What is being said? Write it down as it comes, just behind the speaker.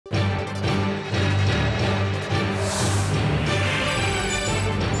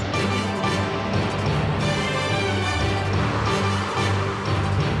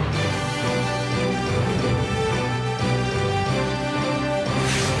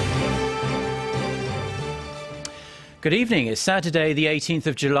Good evening. It's Saturday, the 18th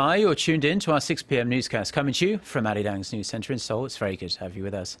of July. You're tuned in to our 6 p.m. newscast coming to you from Arirang's news centre in Seoul. It's very good to have you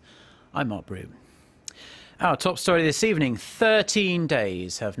with us. I'm Mark Broome. Our top story this evening, 13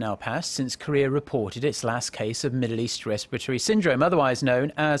 days have now passed since Korea reported its last case of Middle East Respiratory Syndrome, otherwise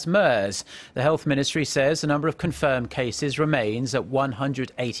known as MERS. The Health Ministry says the number of confirmed cases remains at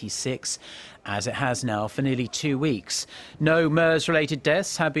 186, as it has now for nearly 2 weeks. No MERS-related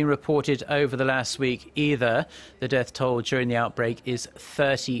deaths have been reported over the last week either. The death toll during the outbreak is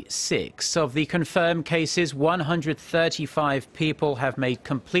 36. Of the confirmed cases, 135 people have made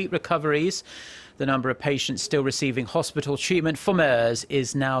complete recoveries. The number of patients still receiving hospital treatment for MERS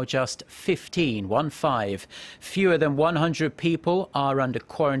is now just 15. Fewer than 100 people are under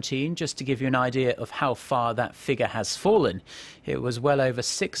quarantine. Just to give you an idea of how far that figure has fallen, it was well over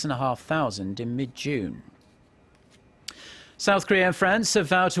 6,500 in mid-June. South Korea and France have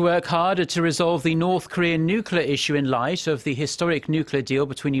vowed to work harder to resolve the North Korean nuclear issue in light of the historic nuclear deal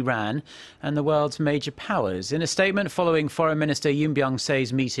between Iran and the world's major powers. In a statement following Foreign Minister Yoon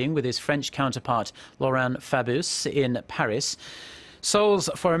Byung-se's meeting with his French counterpart Laurent Fabius in Paris, Seoul's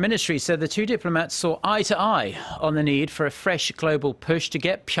foreign ministry said the two diplomats saw eye to eye on the need for a fresh global push to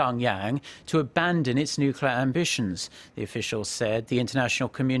get Pyongyang to abandon its nuclear ambitions. The officials said the international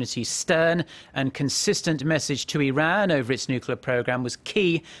community's stern and consistent message to Iran over its nuclear program was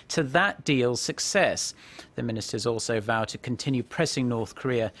key to that deal's success. The ministers also vowed to continue pressing North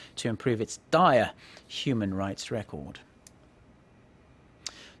Korea to improve its dire human rights record.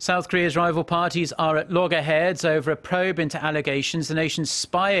 South Korea's rival parties are at loggerheads over a probe into allegations the nation's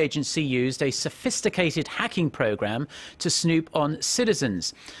spy agency used a sophisticated hacking program to snoop on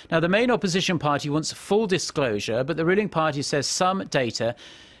citizens. Now, the main opposition party wants full disclosure, but the ruling party says some data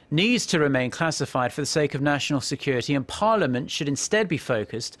needs to remain classified for the sake of national security, and Parliament should instead be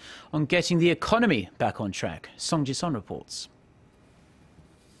focused on getting the economy back on track. Song Ji-son reports.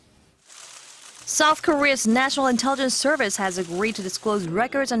 South Korea's National Intelligence Service has agreed to disclose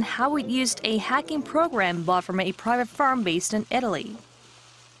records on how it used a hacking program bought from a private firm based in Italy.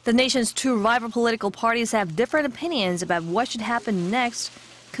 The nation's two rival political parties have different opinions about what should happen next,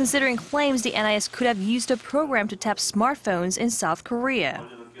 considering claims the NIS could have used the program to tap smartphones in South Korea.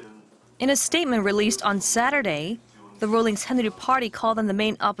 In a statement released on Saturday, the ruling Saenuri Party called on the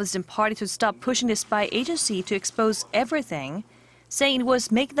main opposition party to stop pushing the spy agency to expose everything, saying it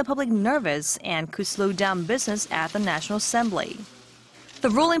was making the public nervous and could slow down business at the National Assembly. The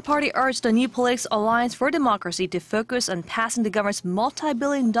ruling party urged the New Politics Alliance for Democracy to focus on passing the government's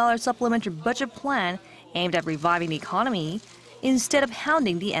multi-billion-dollar supplementary budget plan aimed at reviving the economy, instead of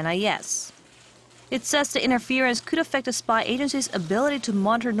hounding the NIS. It says the interference could affect the spy agency's ability to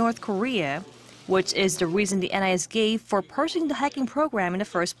monitor North Korea, which is the reason the NIS gave for pursuing the hacking program in the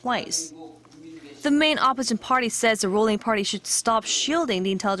first place. The main opposition party says the ruling party should stop shielding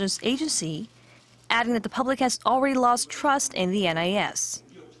the intelligence agency, adding that the public has already lost trust in the NIS.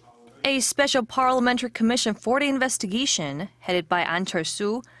 A special parliamentary commission for the investigation, headed by An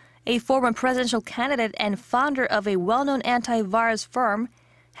Chol-soo, a former presidential candidate and founder of a well-known antivirus firm,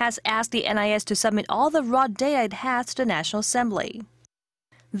 has asked the NIS to submit all the raw data it has to the National Assembly.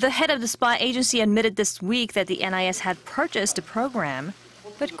 The head of the spy agency admitted this week that the NIS had purchased the program,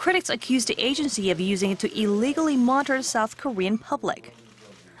 but critics accused the agency of using it to illegally monitor the South Korean public.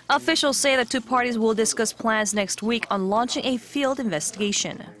 Officials say the two parties will discuss plans next week on launching a field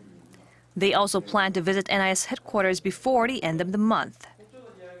investigation. They also plan to visit NIS headquarters before the end of the month.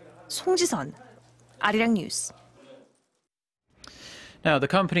 Song Ji-son, Arirang News. Now, the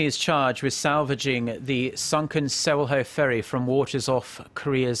company is charged with salvaging the sunken Seoul ferry from waters off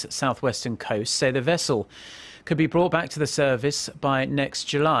Korea's southwestern coast. Say the vessel could be brought back to the service by next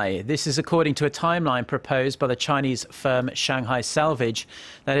July. This is according to a timeline proposed by the Chinese firm Shanghai Salvage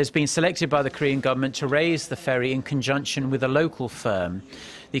that has been selected by the Korean government to raise the ferry in conjunction with a local firm.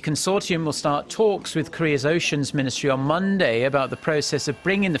 The consortium will start talks with Korea's Oceans Ministry on Monday about the process of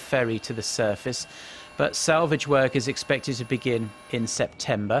bringing the ferry to the surface, but salvage work is expected to begin in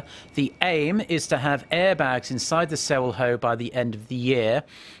September. The aim is to have airbags inside the Seoul Ho by the end of the year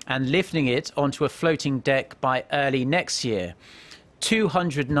and lifting it onto a floating deck by early next year.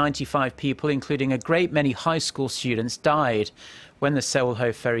 295 people, including a great many high school students, died when the Seoul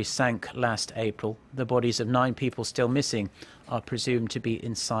Ho ferry sank last April. The bodies of 9 people still missing are presumed to be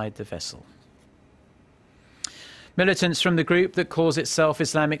inside the vessel. Militants from the group that calls itself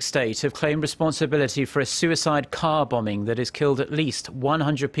Islamic State have claimed responsibility for a suicide car bombing that has killed at least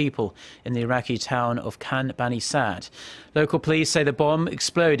 100 people in the Iraqi town of Khan Bani Sad. Local police say the bomb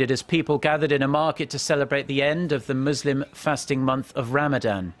exploded as people gathered in a market to celebrate the end of the Muslim fasting month of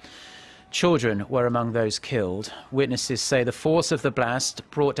Ramadan. Children were among those killed. Witnesses say the force of the blast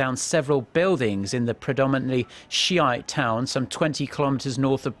brought down several buildings in the predominantly Shiite town some 20 kilometers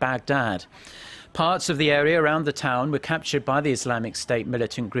north of Baghdad. Parts of the area around the town were captured by the Islamic State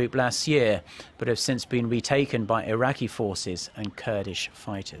militant group last year, but have since been retaken by Iraqi forces and Kurdish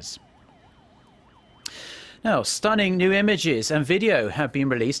fighters. Now, stunning new images and video have been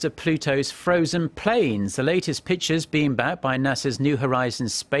released of Pluto's frozen plains. The latest pictures, beamed back by NASA's New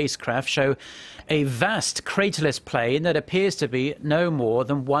Horizons spacecraft, show a vast craterless plain that appears to be no more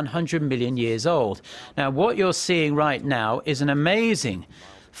than 100 million years old. Now, what you're seeing right now is an amazing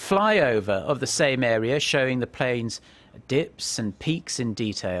flyover of the same area, showing the plain's dips and peaks in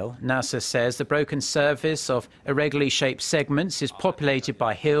detail. NASA says the broken surface of irregularly shaped segments is populated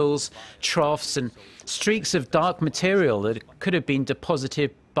by hills, troughs and streaks of dark material that could have been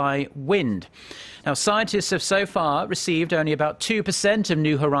deposited by wind. Now, scientists have so far received only about 2% of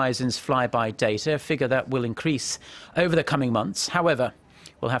New Horizons flyby data, a figure that will increase over the coming months. However,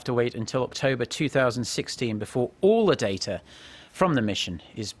 we'll have to wait until October 2016 before all the data from the mission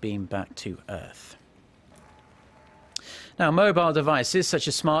is beamed back to Earth. Now, mobile devices such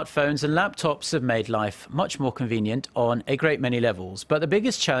as smartphones and laptops have made life much more convenient on a great many levels. But the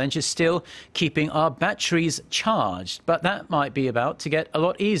biggest challenge is still keeping our batteries charged. But that might be about to get a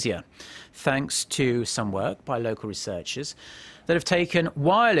lot easier, thanks to some work by local researchers that have taken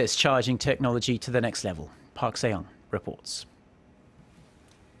wireless charging technology to the next level. Park Se-young reports.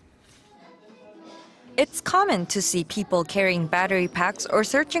 It's common to see people carrying battery packs or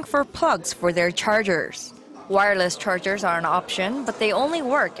searching for plugs for their chargers. Wireless chargers are an option, but they only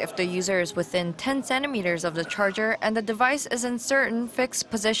work if the user is within 10 centimeters of the charger and the device is in certain fixed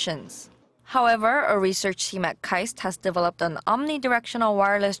positions. However, a research team at KAIST has developed an omnidirectional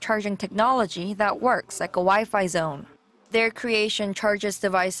wireless charging technology that works like a Wi-Fi zone. Their creation charges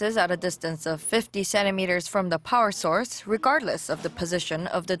devices at a distance of 50 centimeters from the power source, regardless of the position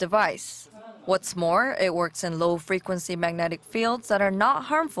of the device. What's more, it works in low-frequency magnetic fields that are not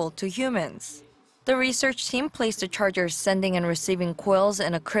harmful to humans. The research team placed the charger's sending and receiving coils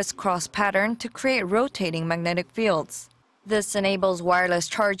in a crisscross pattern to create rotating magnetic fields. This enables wireless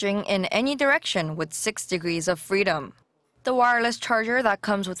charging in any direction with 6 degrees of freedom. The wireless charger that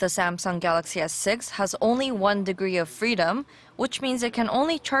comes with the Samsung Galaxy S6 has only 1 degree of freedom, which means it can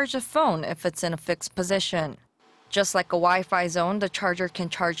only charge the phone if it's in a fixed position. Just like a Wi-Fi zone, the charger can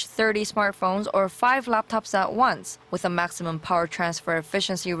charge 30 smartphones or 5 laptops at once, with a maximum power transfer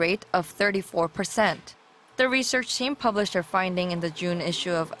efficiency rate of 34%. The research team published their finding in the June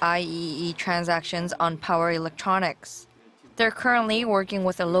issue of IEEE Transactions on Power Electronics. They're currently working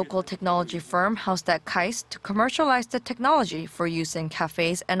with a local technology firm housed at KAIST to commercialize the technology for use in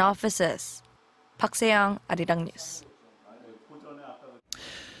cafes and offices. Park Se-young, Arirang News.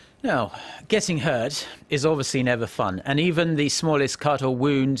 Now, getting hurt is obviously never fun, and even the smallest cut or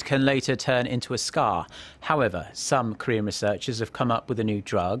wound can later turn into a scar. However, some Korean researchers have come up with a new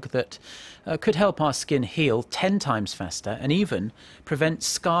drug that could help our skin heal 10 times faster and even prevent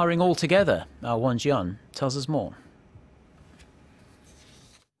scarring altogether. Our Won Ji-yeon tells us more.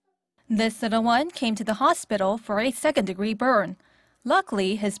 This little one came to the hospital for a second-degree burn.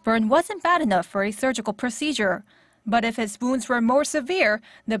 Luckily, his burn wasn't bad enough for a surgical procedure. But if his wounds were more severe,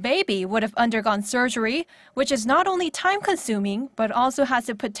 the baby would have undergone surgery, which is not only time-consuming, but also has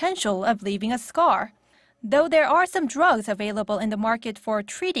the potential of leaving a scar. Though there are some drugs available in the market for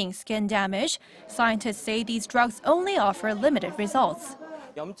treating skin damage, scientists say these drugs only offer limited results.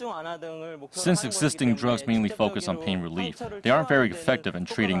 Since existing drugs mainly focus on pain relief, they aren't very effective in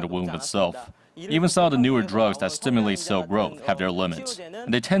treating the wound itself. Even some of the newer drugs that stimulate cell growth have their limits,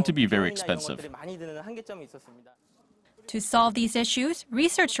 and they tend to be very expensive. To solve these issues,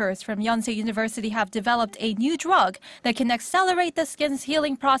 researchers from Yonsei University have developed a new drug that can accelerate the skin's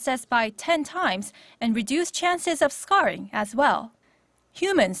healing process by 10 times and reduce chances of scarring as well.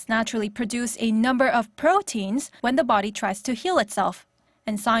 Humans naturally produce a number of proteins when the body tries to heal itself.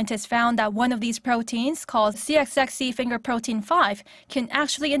 And scientists found that one of these proteins, called CXXC finger protein 5, can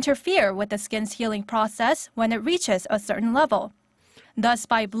actually interfere with the skin's healing process when it reaches a certain level. Thus,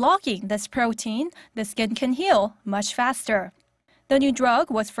 by blocking this protein, the skin can heal much faster. The new drug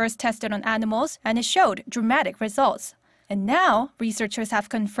was first tested on animals and it showed dramatic results. And now, researchers have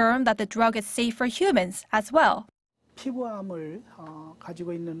confirmed that the drug is safe for humans as well.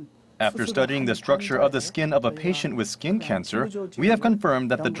 After studying the structure of the skin of a patient with skin cancer, we have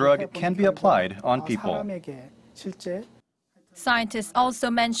confirmed that the drug can be applied on people. Scientists also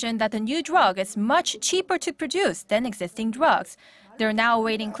mentioned that the new drug is much cheaper to produce than existing drugs. They're now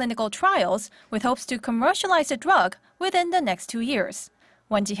awaiting clinical trials with hopes to commercialize the drug within the next 2 years.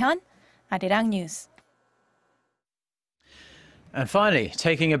 Won Ji-yeon, Arirang News. And finally,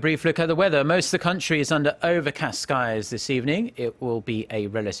 taking a brief look at the weather. Most of the country is under overcast skies this evening. It will be a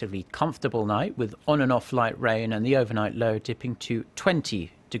relatively comfortable night with on and off light rain and the overnight low dipping to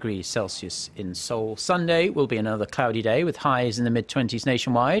 20 degrees Celsius in Seoul. Sunday will be another cloudy day with highs in the mid-20s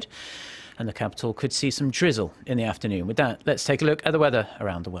nationwide. And the capital could see some drizzle in the afternoon. With that, let's take a look at the weather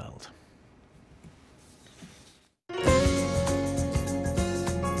around the world.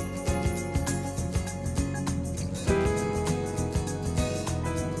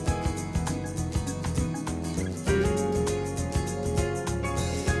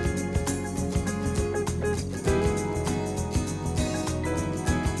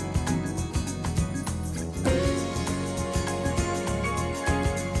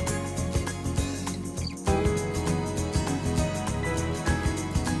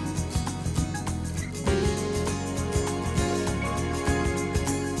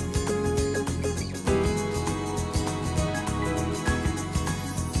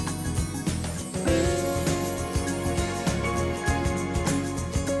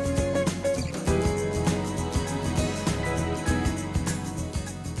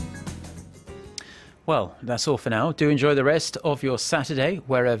 Well, that's all for now. Do enjoy the rest of your Saturday,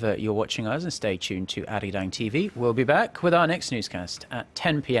 wherever you're watching us, and stay tuned to Arirang TV. We'll be back with our next newscast at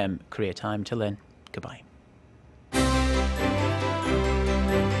 10 p.m. Korea time. Till then, goodbye.